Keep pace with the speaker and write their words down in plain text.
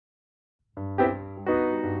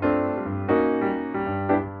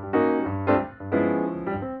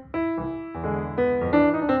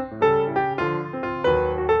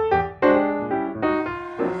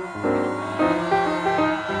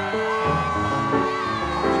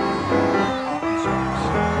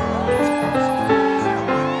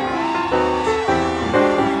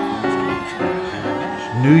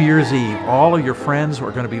Year's Eve, all of your friends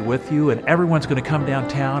are going to be with you, and everyone's going to come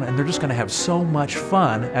downtown, and they're just going to have so much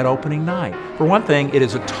fun at opening night. For one thing, it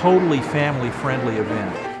is a totally family-friendly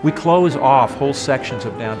event. We close off whole sections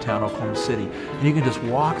of downtown Oklahoma City, and you can just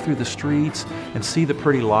walk through the streets and see the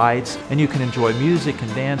pretty lights, and you can enjoy music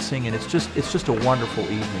and dancing, and it's just a wonderful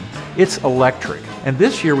evening. It's electric. And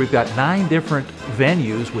this year we've got 9 different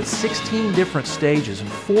venues with 16 different stages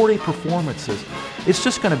and 40 performances. It's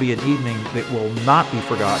just going to be an evening that will not be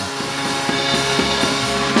forgotten.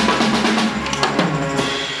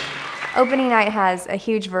 Opening night has a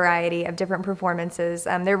huge variety of different performances.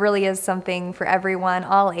 There really is something for everyone,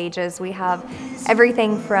 all ages. We have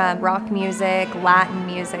everything from rock music, Latin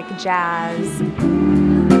music, jazz.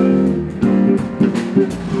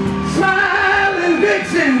 Smiling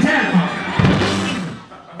Vixen Town.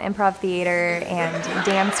 Improv theater and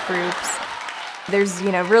dance groups. There's,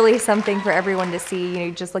 really something for everyone to see.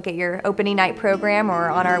 You just look at your opening night program or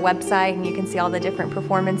on our website and you can see all the different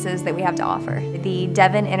performances that we have to offer. The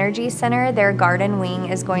Devon Energy Center, their garden wing,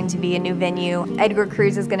 is going to be a new venue. Edgar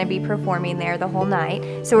Cruz is going to be performing there the whole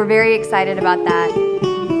night, so we're very excited about that.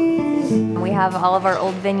 We have all of our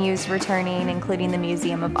old venues returning, including the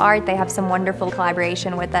Museum of Art. They have some wonderful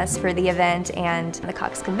collaboration with us for the event, and the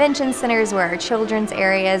Cox Convention Center is where our children's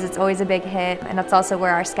area is. It's always a big hit, and that's also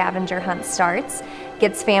where our scavenger hunt starts.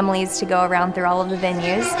 Gets families to go around through all of the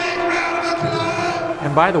venues.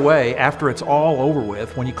 And by the way, after it's all over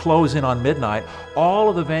with, when you close in on midnight, all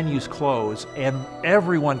of the venues close and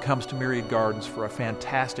everyone comes to Myriad Gardens for a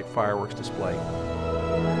fantastic fireworks display.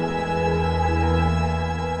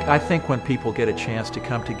 I think when people get a chance to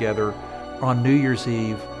come together on New Year's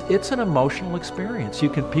Eve, it's an emotional experience.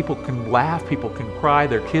 People can laugh, people can cry,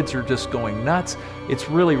 their kids are just going nuts. It's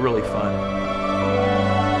really, really fun.